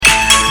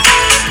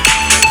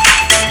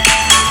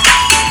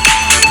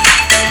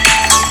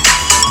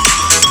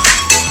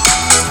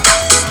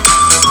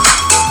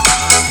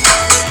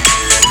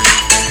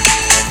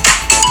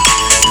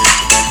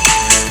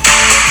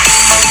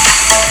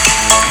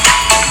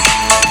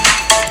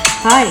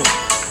Hi,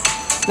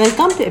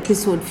 welcome to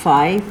episode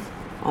 5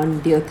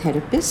 on Dear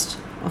Therapist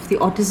of the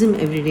Autism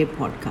Everyday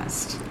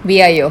podcast.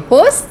 We are your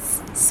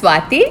hosts,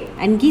 Swati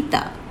and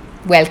Geeta.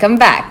 Welcome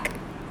back.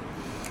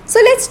 So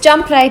let's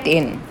jump right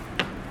in.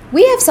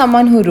 We have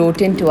someone who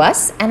wrote in to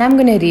us and I'm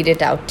going to read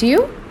it out to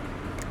you.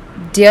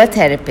 Dear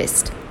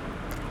Therapist,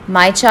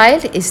 my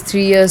child is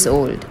 3 years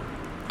old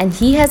and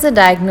he has a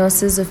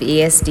diagnosis of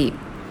ASD.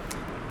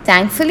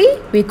 Thankfully,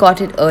 we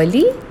caught it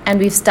early and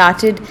we've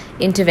started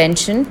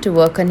intervention to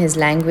work on his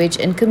language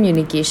and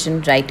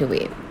communication right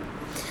away.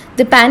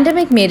 The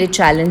pandemic made it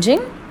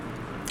challenging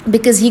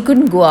because he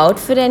couldn't go out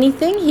for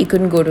anything, he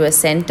couldn't go to a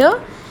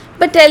center,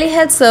 but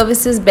telehealth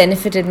services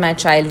benefited my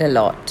child a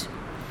lot.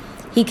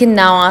 He can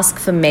now ask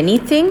for many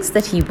things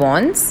that he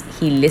wants,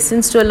 he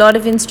listens to a lot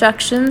of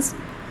instructions,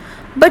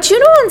 but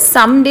on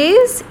some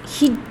days,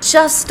 he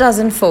just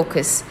doesn't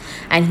focus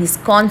and he's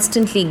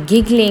constantly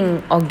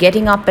giggling or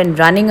getting up and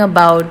running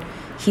about.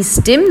 He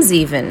stims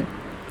even.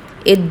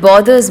 It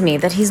bothers me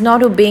that he's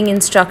not obeying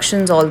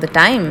instructions all the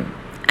time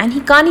and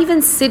he can't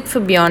even sit for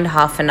beyond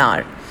half an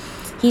hour.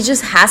 He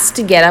just has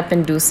to get up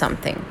and do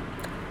something.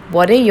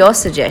 What are your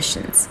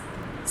suggestions?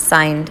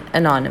 Signed,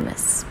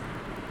 Anonymous.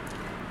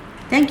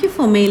 Thank you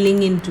for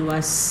mailing in to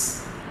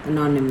us,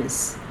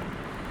 Anonymous.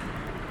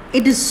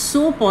 It is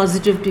so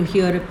positive to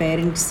hear a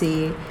parent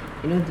say,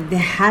 that they're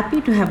happy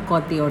to have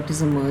caught the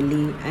autism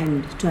early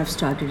and to have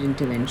started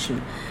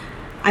intervention.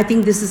 I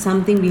think this is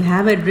something we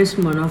have addressed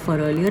in one of our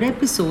earlier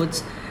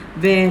episodes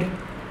where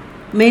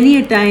many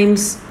a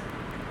times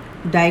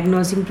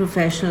diagnosing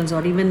professionals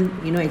or even,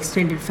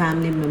 extended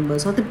family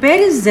members or the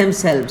parents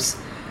themselves,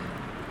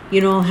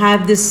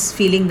 have this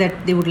feeling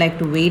that they would like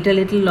to wait a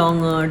little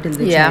longer till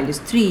the child is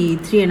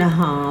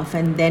 3.5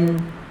 and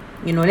then,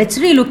 let's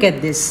relook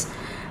at this.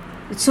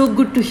 It's so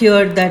good to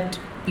hear that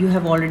you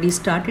have already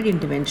started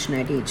intervention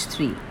at age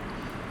 3.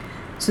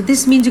 So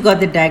this means you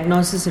got the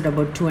diagnosis at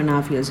about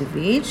 2.5 years of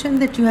age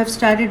and that you have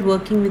started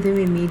working with him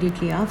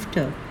immediately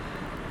after.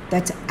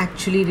 That's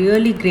actually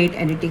really great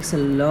and it takes a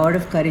lot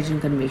of courage and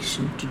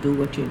conviction to do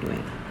what you're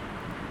doing.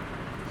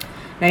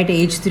 Right,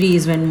 age 3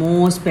 is when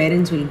most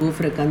parents will go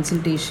for a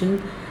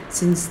consultation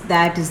since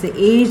that is the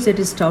age that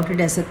is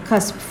touted as a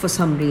cusp for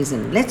some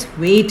reason. Let's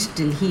wait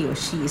till he or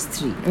she is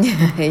 3.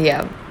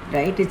 Yeah.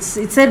 Right,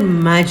 it's a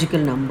magical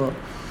number.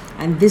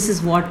 And this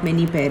is what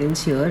many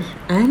parents hear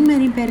and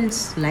many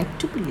parents like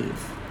to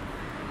believe.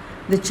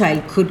 The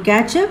child could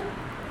catch up,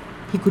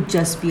 he could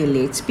just be a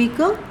late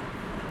speaker,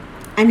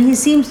 and he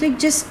seems like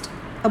just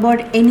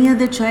about any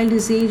other child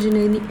his age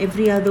in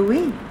every other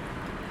way.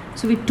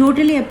 So we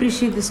totally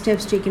appreciate the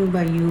steps taken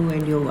by you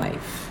and your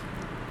wife.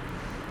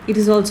 It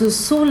is also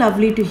so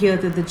lovely to hear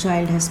that the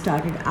child has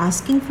started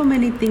asking for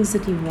many things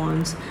that he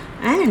wants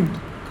and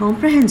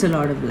comprehends a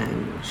lot of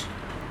language.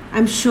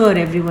 I'm sure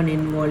everyone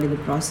involved in the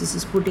process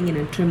is putting in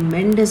a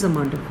tremendous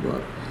amount of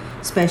work,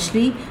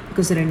 especially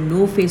because there are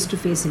no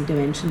face-to-face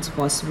interventions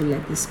possible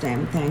at this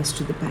time thanks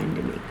to the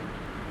pandemic.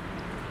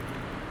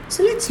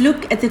 So let's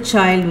look at the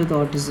child with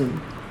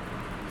autism.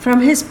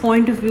 From his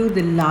point of view,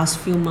 the last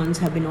few months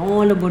have been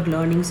all about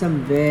learning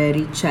some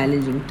very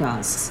challenging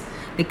tasks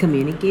like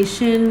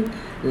communication,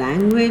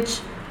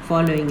 language,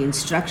 following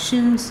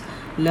instructions,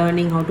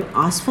 learning how to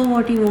ask for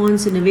what he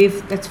wants in a way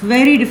that's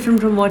very different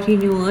from what he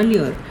knew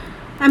earlier.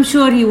 I'm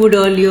sure he would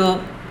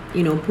earlier,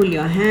 pull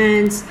your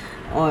hands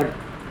or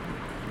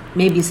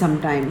maybe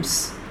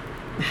sometimes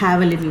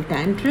have a little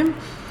tantrum.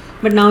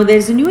 But now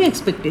there's a new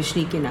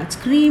expectation. He cannot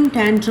scream,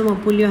 tantrum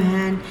or pull your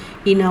hand.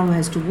 He now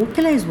has to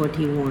vocalize what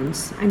he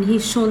wants and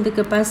he's shown the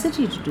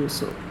capacity to do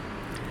so.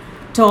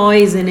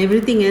 Toys and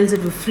everything else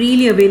that were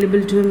freely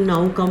available to him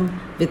now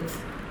come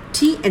with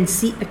T and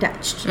C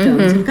attached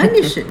terms and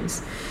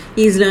conditions.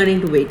 He's learning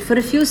to wait for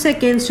a few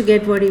seconds to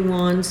get what he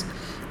wants.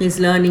 He's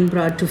learning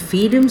to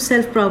feed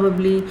himself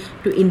probably,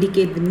 to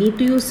indicate the need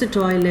to use the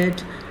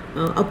toilet,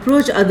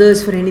 approach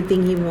others for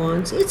anything he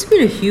wants. It's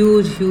been a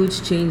huge,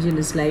 huge change in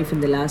his life in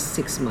the last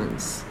 6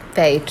 months.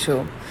 Very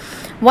true.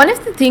 One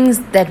of the things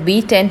that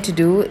we tend to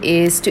do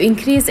is to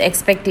increase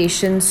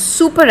expectations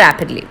super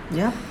rapidly.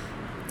 Yeah.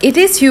 It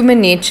is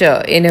human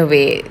nature in a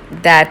way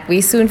that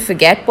we soon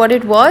forget what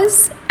it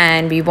was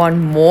and we want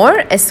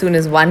more as soon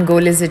as one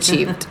goal is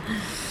achieved.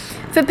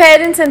 For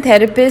parents and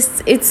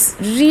therapists, it's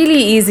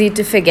really easy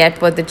to forget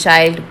what the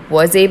child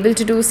was able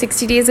to do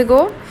 60 days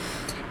ago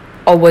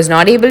or was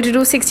not able to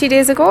do 60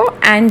 days ago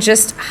and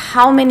just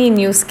how many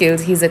new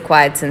skills he's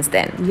acquired since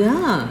then.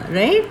 Yeah,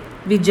 right?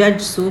 We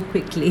judge so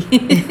quickly.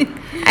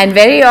 And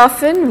very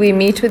often we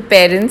meet with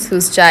parents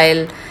whose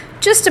child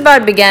just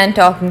about began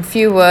talking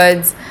few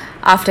words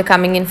after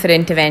coming in for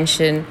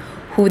intervention,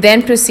 who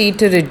then proceed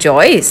to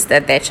rejoice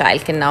that their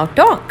child can now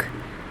talk.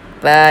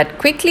 But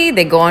quickly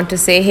they go on to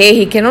say, hey,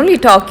 he can only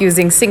talk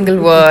using single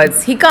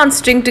words. He can't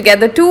string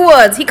together 2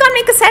 words. He can't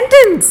make a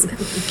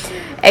sentence.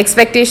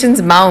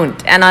 Expectations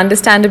mount, and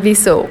understandably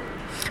so.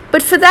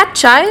 But for that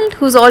child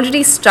who's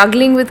already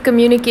struggling with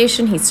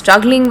communication, he's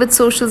struggling with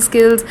social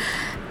skills,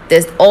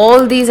 there's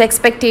all these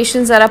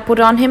expectations that are put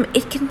on him,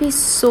 it can be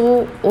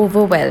so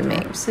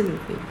overwhelming.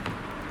 Absolutely.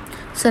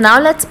 So now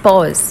let's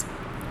pause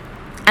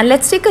and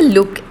let's take a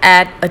look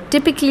at a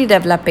typically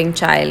developing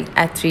child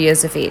at 3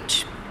 years of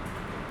age.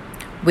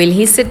 Will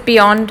he sit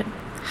beyond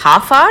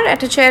half hour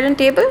at a chair and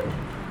table?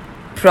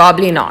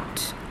 Probably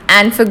not,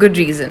 and for good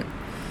reason.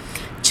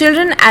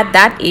 Children at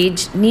that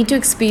age need to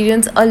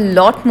experience a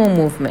lot more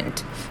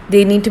movement.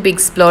 They need to be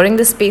exploring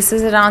the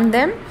spaces around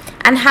them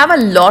and have a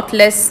lot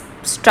less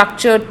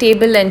structured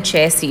table and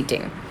chair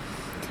seating.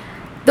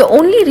 The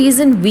only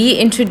reason we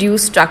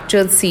introduce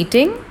structured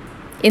seating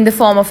in the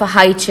form of a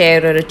high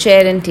chair or a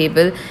chair and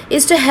table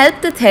is to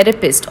help the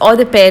therapist or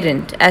the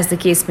parent, as the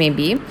case may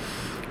be,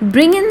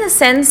 bring in the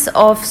sense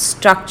of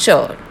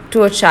structure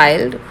to a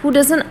child who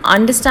doesn't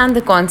understand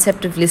the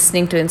concept of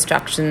listening to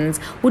instructions,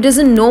 who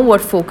doesn't know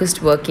what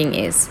focused working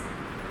is.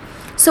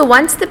 So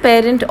once the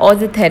parent or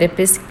the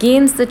therapist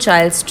gains the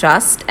child's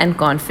trust and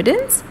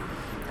confidence,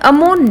 a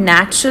more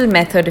natural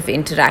method of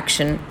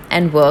interaction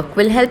and work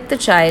will help the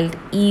child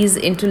ease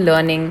into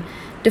learning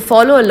to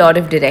follow a lot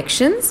of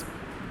directions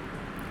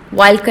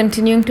while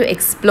continuing to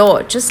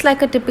explore, just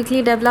like a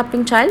typically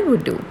developing child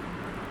would do.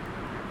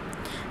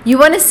 You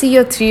want to see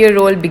your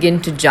 3-year-old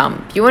begin to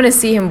jump. You want to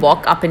see him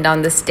walk up and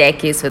down the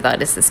staircase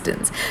without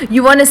assistance.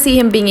 You want to see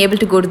him being able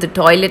to go to the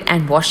toilet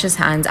and wash his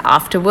hands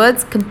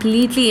afterwards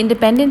completely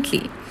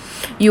independently.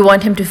 You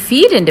want him to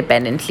feed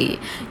independently.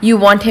 You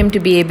want him to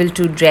be able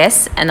to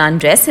dress and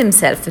undress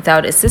himself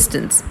without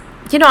assistance.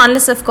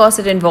 Unless of course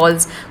it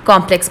involves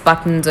complex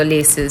buttons or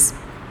laces.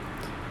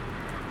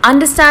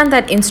 Understand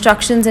that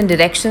instructions and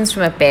directions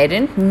from a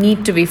parent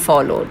need to be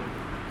followed.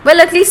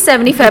 Well, at least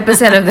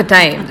 75% of the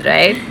time,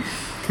 right?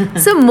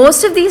 So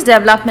most of these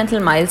developmental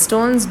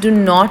milestones do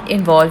not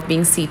involve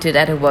being seated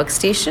at a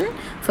workstation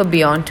for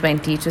beyond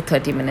 20 to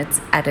 30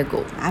 minutes at a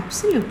go.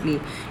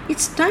 Absolutely.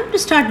 It's time to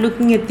start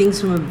looking at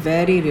things from a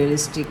very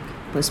realistic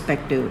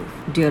perspective,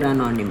 dear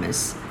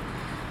Anonymous.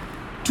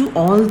 Do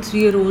all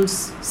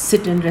 3-year-olds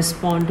sit and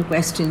respond to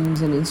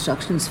questions and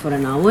instructions for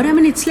an hour? I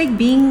mean, it's like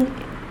being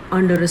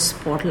under a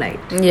spotlight.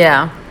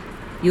 Yeah.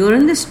 You're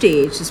on the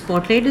stage, the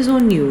spotlight is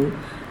on you,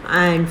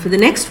 and for the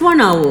next 1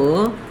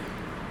 hour,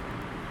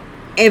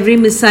 every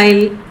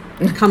missile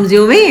comes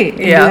your way and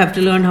you have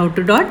to learn how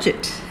to dodge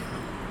it.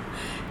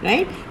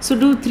 Right? So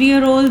do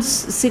 3-year-olds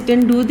sit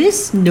and do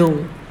this?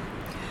 No.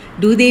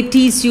 Do they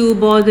tease you,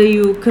 bother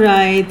you,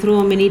 cry, throw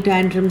a mini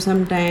tantrum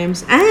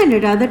sometimes, and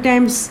at other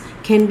times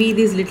can be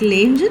these little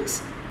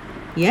angels?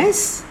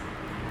 Yes.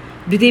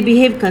 Do they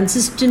behave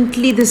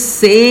consistently the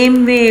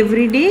same way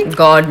every day?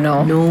 God,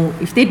 no. No.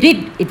 If they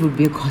did, it would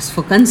be a cause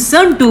for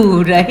concern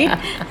too, right?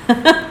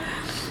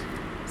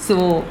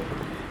 So,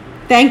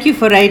 thank you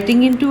for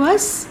writing into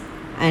us,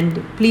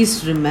 and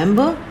please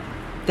remember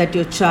that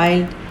your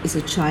child is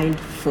a child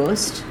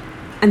first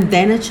and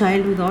then a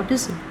child with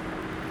autism.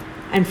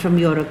 And from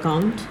your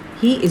account,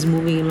 he is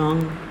moving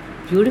along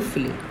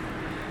beautifully.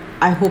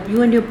 I hope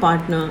you and your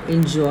partner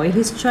enjoy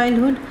his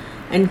childhood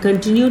and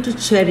continue to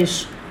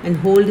cherish and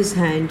hold his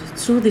hand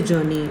through the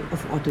journey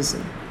of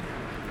autism.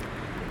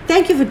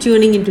 Thank you for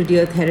tuning into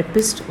Dear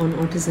Therapist on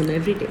Autism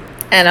Every Day.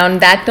 And on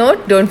that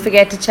note, don't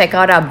forget to check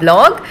out our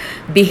blog,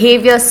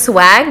 Behavior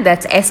Swag,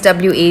 that's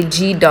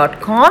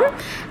swag.com.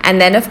 And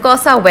then, of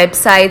course, our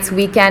websites,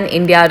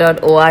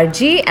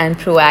 wecanindia.org and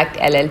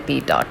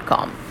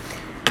proactllp.com.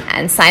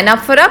 And sign up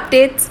for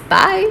updates.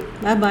 Bye.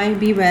 Bye-bye.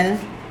 Be well.